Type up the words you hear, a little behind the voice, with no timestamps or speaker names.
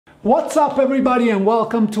What's up everybody and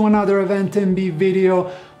welcome to another EventMB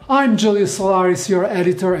video. I'm Julius Solaris, your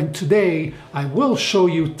editor, and today I will show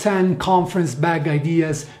you 10 conference bag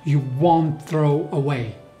ideas you won't throw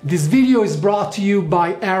away. This video is brought to you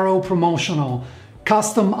by Arrow Promotional,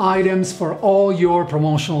 custom items for all your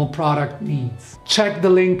promotional product needs. Check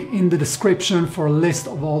the link in the description for a list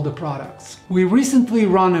of all the products. We recently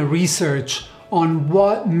ran a research on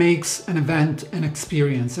what makes an event an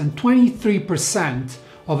experience, and 23%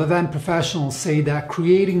 of event professionals say that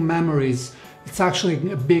creating memories, it's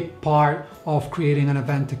actually a big part of creating an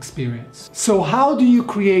event experience. So how do you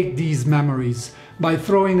create these memories? By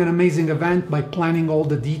throwing an amazing event, by planning all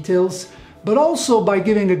the details, but also by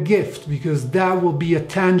giving a gift, because that will be a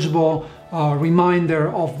tangible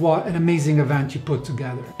reminder of what an amazing event you put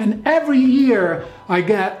together. And every year I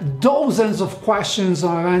get dozens of questions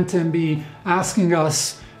on EventMB asking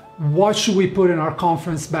us, what should we put in our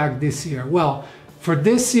conference bag this year? Well, for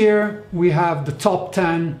this year, we have the top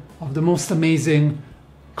 10 of the most amazing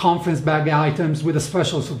conference bag items with a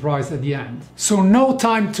special surprise at the end. So no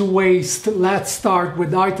time to waste. Let's start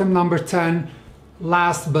with item number 10.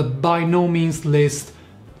 Last but by no means least,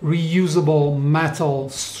 reusable metal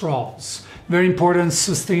straws. Very important,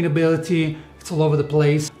 sustainability. It's all over the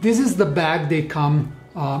place. This is the bag they come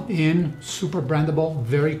in, super brandable,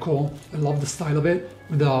 very cool. I love the style of it,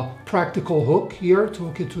 with a practical hook here to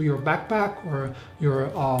hook it to your backpack or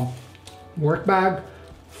your work bag.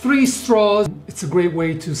 3 straws. It's a great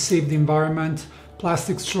way to save the environment.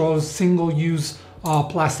 Plastic straws, single-use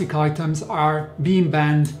plastic items are being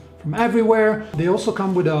banned from everywhere. They also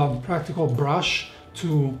come with a practical brush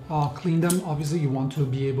to clean them. Obviously, you want to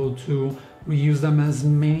be able to reuse them as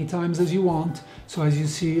many times as you want. So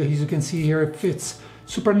as you can see here, it fits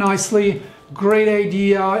super nicely. Great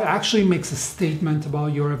idea. It actually makes a statement about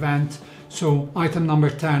your event. So item number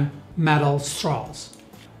 10, metal straws.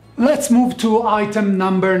 Let's move to item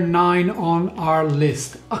number 9 on our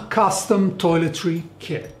list, a custom toiletry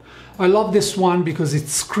kit. I love this one because it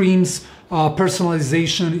screams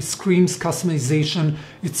personalization, it screams customization,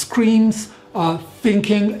 it screams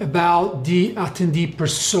thinking about the attendee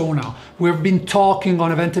persona. We've been talking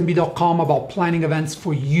on eventmb.com about planning events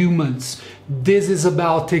for humans. This is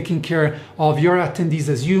about taking care of your attendees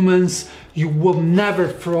as humans. You will never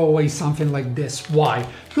throw away something like this. Why?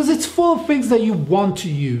 Because it's full of things that you want to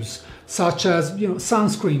use, such as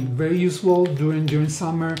sunscreen, very useful during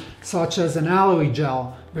summer, such as an aloe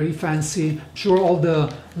gel, very fancy. I'm sure all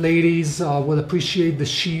the ladies will appreciate the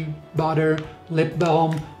shea butter lip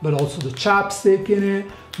balm, but also the chapstick in it,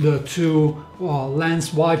 the 2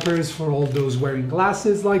 lens wipers for all those wearing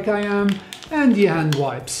glasses like I am, and the hand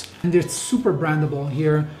wipes. And it's super brandable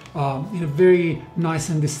here in a very nice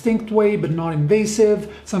and distinct way, but not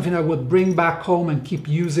invasive, something I would bring back home and keep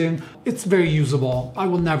using. It's very usable. I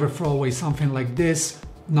will never throw away something like this.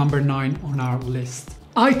 Number 9 on our list.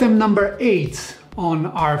 Item number 8 on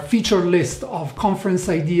our feature list of conference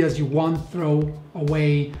ideas you won't throw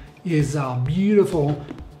away is a beautiful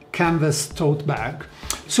canvas tote bag.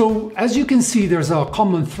 So as you can see, there's a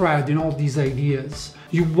common thread in all these ideas.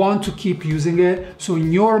 You want to keep using it. So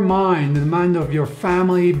in your mind, in the mind of your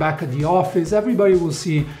family, back at the office, everybody will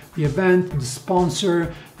see the event, the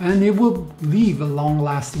sponsor, and it will leave a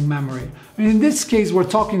long-lasting memory. And in this case, we're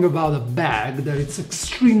talking about a bag that it's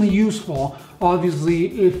extremely useful. Obviously,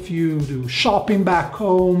 if you do shopping back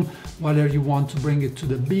home, whether you want to bring it to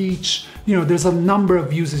the beach, there's a number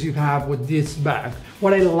of uses you have with this bag.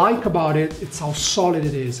 What I like about it, it's how solid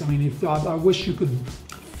it is. I mean, I wish you could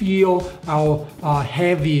feel how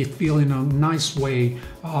heavy it feels in a nice way.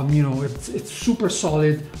 It's super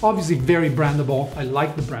solid, obviously very brandable. I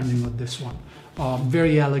like the branding of this one.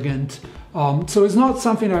 Very elegant. So it's not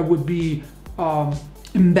something I would be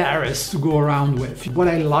embarrassed to go around with. What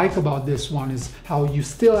I like about this one is how you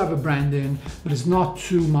still have a branding, but it's not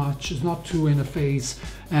too much, it's not too in the face,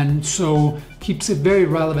 and so keeps it very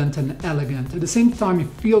relevant and elegant. At the same time, it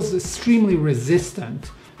feels extremely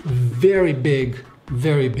resistant, very big,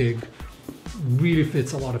 really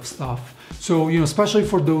fits a lot of stuff. So, especially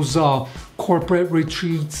for those corporate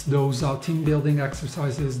retreats, those team building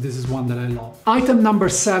exercises, this is one that I love. Item number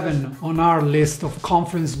 7 on our list of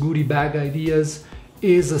conference goodie bag ideas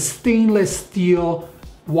is a stainless steel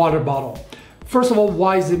water bottle. First of all,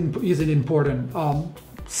 why is it important?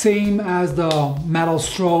 Same as the metal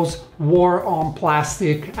straws, war on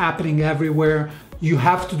plastic happening everywhere. You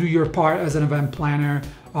have to do your part as an event planner.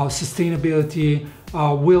 Sustainability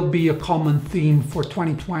will be a common theme for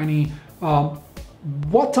 2020.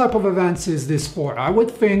 What type of events is this for? I would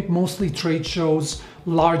think mostly trade shows,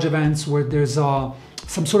 large events where there's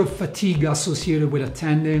some sort of fatigue associated with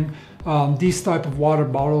attending. These type of water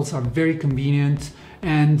bottles are very convenient,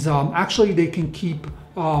 and actually they can keep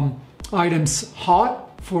items hot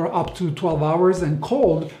for up to 12 hours and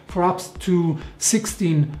cold for up to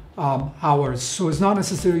 16 hours. So it's not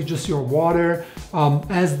necessarily just your water,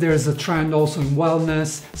 as there's a trend also in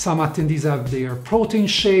wellness. Some attendees have their protein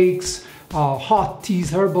shakes, hot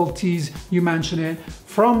teas, herbal teas, you mentioned it.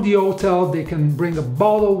 From the hotel, they can bring a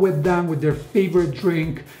bottle with them with their favorite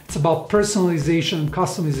drink. It's about personalization,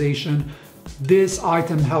 customization. This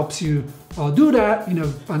item helps you do that in a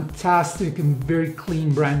fantastic and very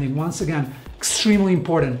clean branding. Once again, extremely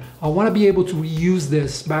important. I want to be able to reuse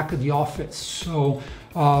this back at the office. So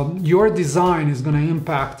your design is going to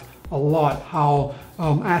impact a lot how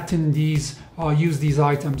attendees use these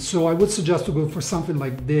items. So I would suggest to go for something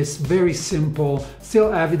like this, very simple,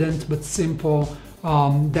 still evident, but simple,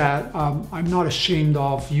 that I'm not ashamed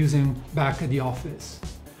of using back at the office.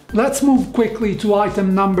 Let's move quickly to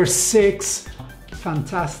item number 6,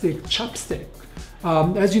 fantastic chapstick.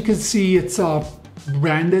 As you can see, it's a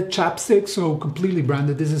branded chapstick, so completely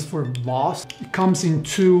branded. This is for Voss. It comes in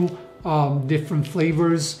 2 different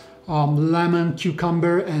flavors, lemon,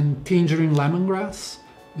 cucumber, and tangerine lemongrass.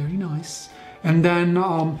 Very nice. And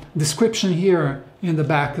then description here in the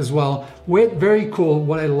back as well. Very cool.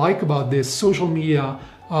 What I like about this, social media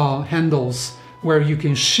handles where you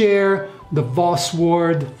can share the Voss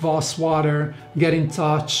word, Voss water, get in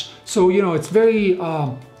touch. So, you know, it's very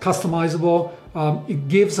customizable. It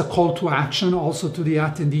gives a call to action also to the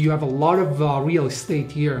attendee. You have a lot of real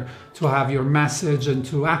estate here to have your message and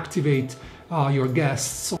to activate your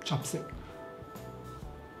guests. So, chapstick.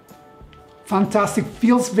 Fantastic,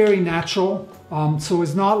 feels very natural. So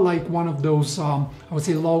it's not like one of those, I would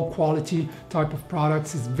say, low quality type of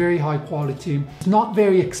products. It's very high quality. It's not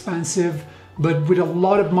very expensive, but with a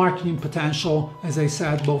lot of marketing potential, as I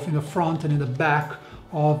said, both in the front and in the back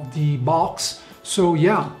of the box. So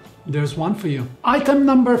yeah, there's one for you. Item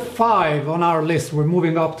number 5 on our list. We're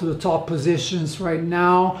moving up to the top positions right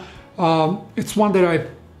now. It's one that I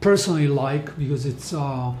personally like because it's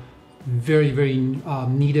very, very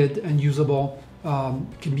needed and usable.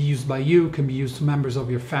 Can be used by you, can be used to members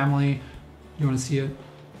of your family. You want to see it?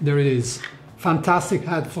 There it is. Fantastic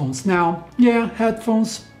headphones. Now, yeah,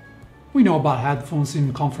 headphones. We know about headphones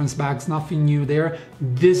in conference bags, nothing new there.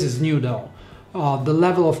 This is new though. The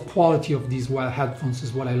level of quality of these headphones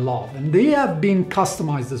is what I love. And they have been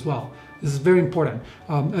customized as well. This is very important.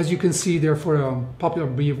 As you can see, they're for a popular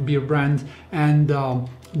beer brand. And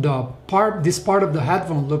this part of the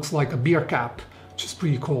headphone looks like a beer cap, which is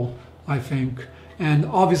pretty cool, I think. And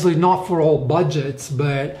obviously not for all budgets,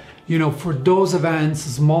 but you know, for those events,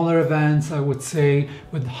 smaller events, I would say,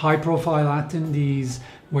 with high profile attendees,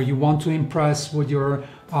 where you want to impress with your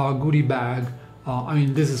goodie bag. I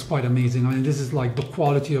mean, this is quite amazing. I mean, this is like, the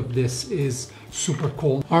quality of this is super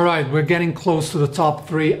cool. All right, we're getting close to the top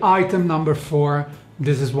 3. Item number 4,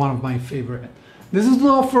 this is one of my favorite. This is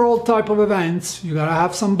not for all type of events. You gotta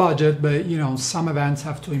have some budget, but you know, some events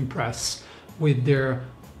have to impress with their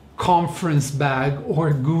conference bag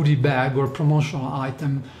or goodie bag or promotional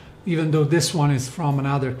item, even though this one is from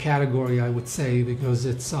another category, I would say, because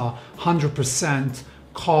it's 100%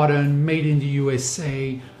 cotton, made in the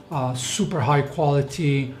USA, super high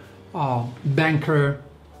quality banker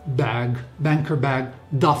bag,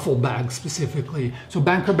 duffel bag specifically. So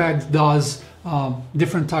Banker Bags does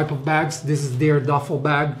different type of bags. This is their duffel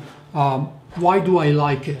bag. Why do I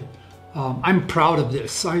like it? I'm proud of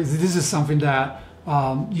this. This is something that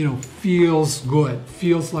you know, feels good,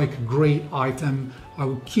 feels like a great item. I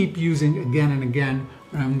will keep using again and again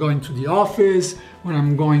when I'm going to the office, when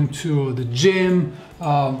I'm going to the gym.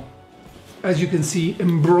 As you can see,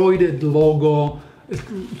 embroidered logo. It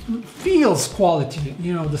feels quality.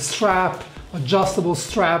 You know, the strap, adjustable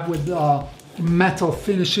strap with metal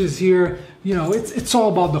finishes here. You know, it's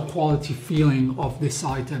all about the quality feeling of this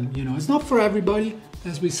item. You know, it's not for everybody,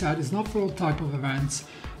 as we said. It's not for all type of events,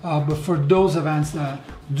 but for those events that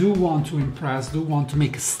do want to impress, do want to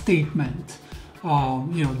make a statement.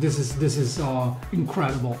 You know, this is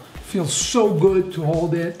incredible. Feels so good to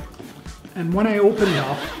hold it, and when I open it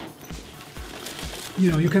up, you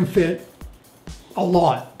know, you can fit a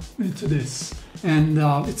lot into this, and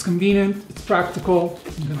it's convenient, it's practical.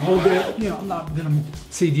 You can hold it, you know, I'm not gonna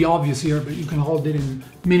say the obvious here, but you can hold it in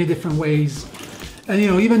many different ways. And you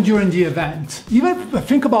know, even during the event, even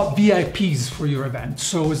think about VIPs for your event.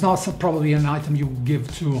 So it's not probably an item you give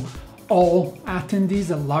to all attendees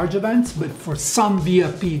at large events, but for some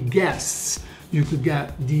VIP guests, you could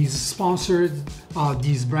get these sponsored,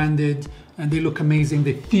 these branded, and they look amazing,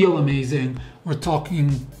 they feel amazing. We're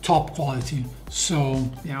talking top quality. So,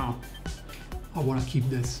 yeah, I wanna keep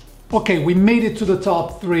this. Okay, we made it to the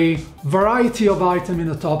top 3. Variety of item in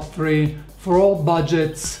the top 3 for all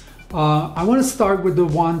budgets. I want to start with the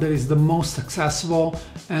one that is the most accessible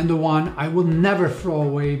and the one I will never throw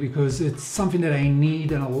away because it's something that I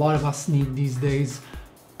need and a lot of us need these days.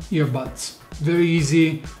 Earbuds. Very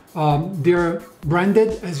easy. They're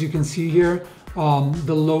branded, as you can see here.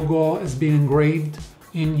 The logo has been engraved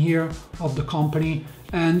in here of the company,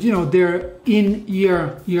 and you know, they're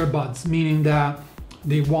in-ear earbuds, meaning that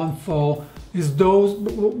they won't fall.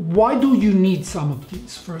 Why do you need some of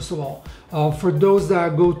these? First of all, for those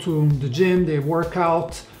that go to the gym, they work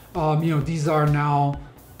out, you know, these are now,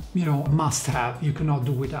 you know, a must-have. You cannot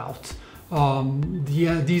do without.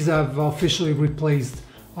 These have officially replaced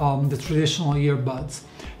the traditional earbuds.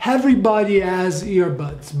 Everybody has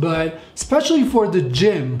earbuds, but especially for the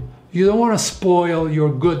gym, you don't want to spoil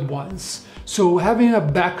your good ones. So having a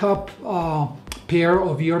backup pair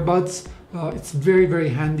of earbuds, it's very, very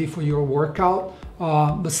handy for your workout,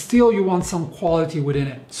 but still you want some quality within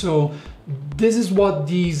it. So this is what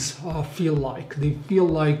these feel like. They feel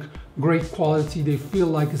like great quality. They feel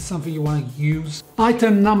like it's something you want to use.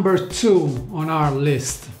 Item number 2 on our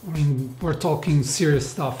list. I mean, we're talking serious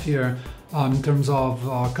stuff here in terms of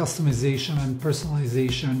customization and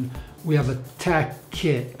personalization. We have a tech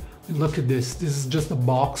kit. Look at this. This is just a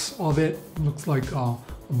box of it. It looks like a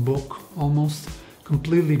book almost.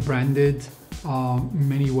 Completely branded in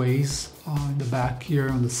many ways. In the back here,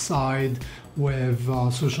 on the side, with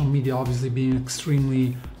social media obviously being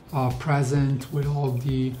extremely present with all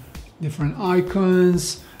the different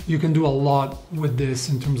icons. You can do a lot with this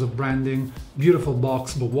in terms of branding. Beautiful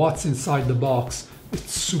box, but what's inside the box?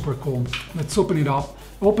 It's super cool. Let's open it up.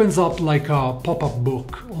 It opens up like a pop-up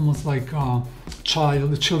book, almost like a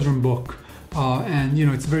children book. And you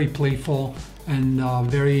know, it's very playful and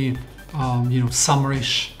very you know,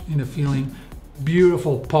 summerish in the feeling.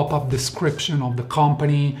 Beautiful pop-up description of the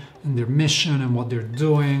company and their mission and what they're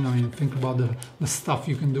doing. I mean, think about the stuff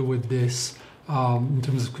you can do with this in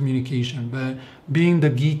terms of communication. But being the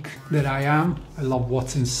geek that I am, I love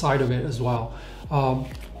what's inside of it as well.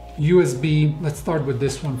 USB, let's start with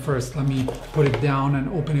this one first. Let me put it down and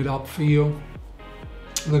open it up for you.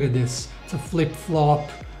 Look at this. It's a flip-flop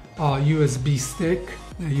USB stick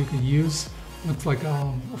that you can use. Looks like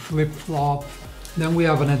a flip-flop. Then we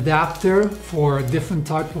have an adapter for different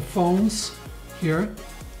type of phones here.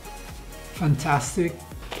 Fantastic.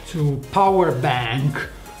 To power bank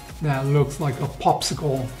that looks like a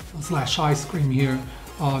popsicle / ice cream here.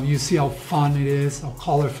 You see how fun it is, how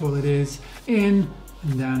colorful it is. And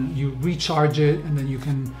then you recharge it, and then you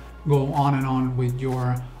can go on and on with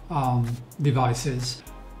your devices.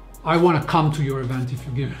 I want to come to your event if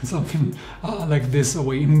you give something like this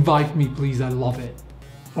away. Invite me, please. I love it.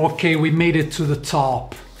 Okay, we made it to the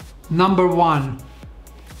top. Number 1.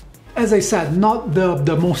 As I said, not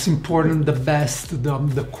the most important, the best,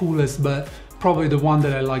 the coolest, but probably the one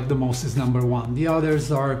that I like the most is number 1. The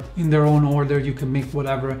others are in their own order. You can make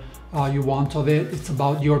whatever you want of it. It's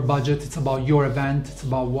about your budget. It's about your event. It's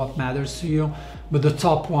about what matters to you. But the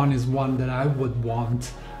top one is one that I would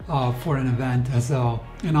want for an event as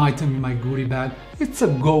an item in my goodie bag. It's a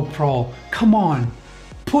GoPro. Come on,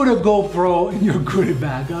 put a GoPro in your goodie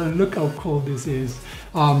bag. Look how cool this is.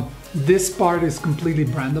 This part is completely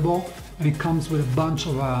brandable and it comes with a bunch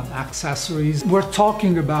of accessories. We're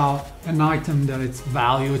talking about an item that it's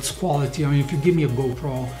value, it's quality. I mean, if you give me a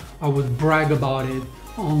GoPro, I would brag about it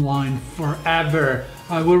online forever.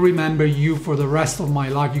 I will remember you for the rest of my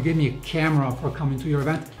life. You gave me a camera for coming to your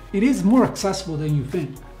event. It is more accessible than you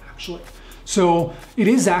think, actually. So it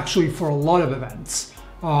is actually for a lot of events.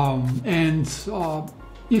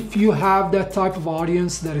 If you have that type of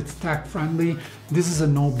audience that it's tech friendly, this is a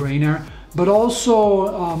no-brainer. But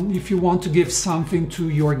also, if you want to give something to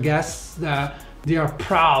your guests that they are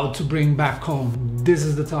proud to bring back home, this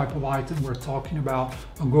is the type of item we're talking about.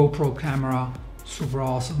 A GoPro camera, super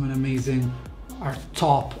awesome and amazing. Our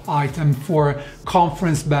top item for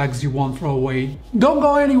conference bags you won't throw away. Don't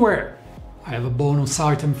go anywhere. I have a bonus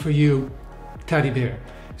item for you. Teddy bear.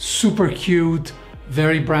 Super cute,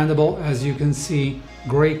 very brandable, as you can see.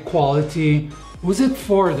 Great quality. Who's it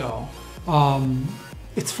for though?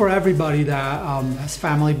 It's for everybody that has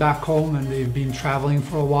family back home and they've been traveling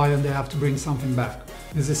for a while and they have to bring something back.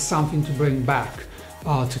 This is something to bring back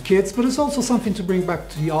to kids, but it's also something to bring back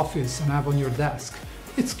to the office and have on your desk.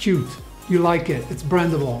 It's cute. You like it. It's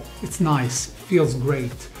brandable. It's nice. Feels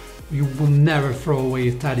great. You will never throw away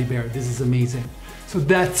a teddy bear. This is amazing. So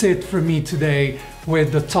that's it for me today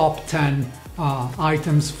with the top 10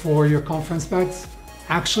 items for your conference bags.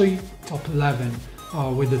 Actually, top 11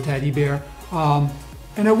 with the teddy bear.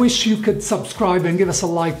 And I wish you could subscribe and give us a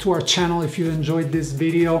like to our channel if you enjoyed this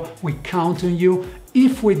video. We count on you.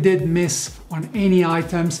 If we did miss on any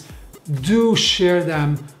items, do share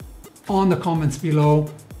them on the comments below.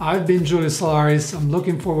 I've been Julius Solaris. I'm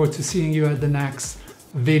looking forward to seeing you at the next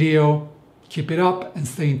video. Keep it up and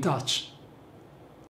stay in touch.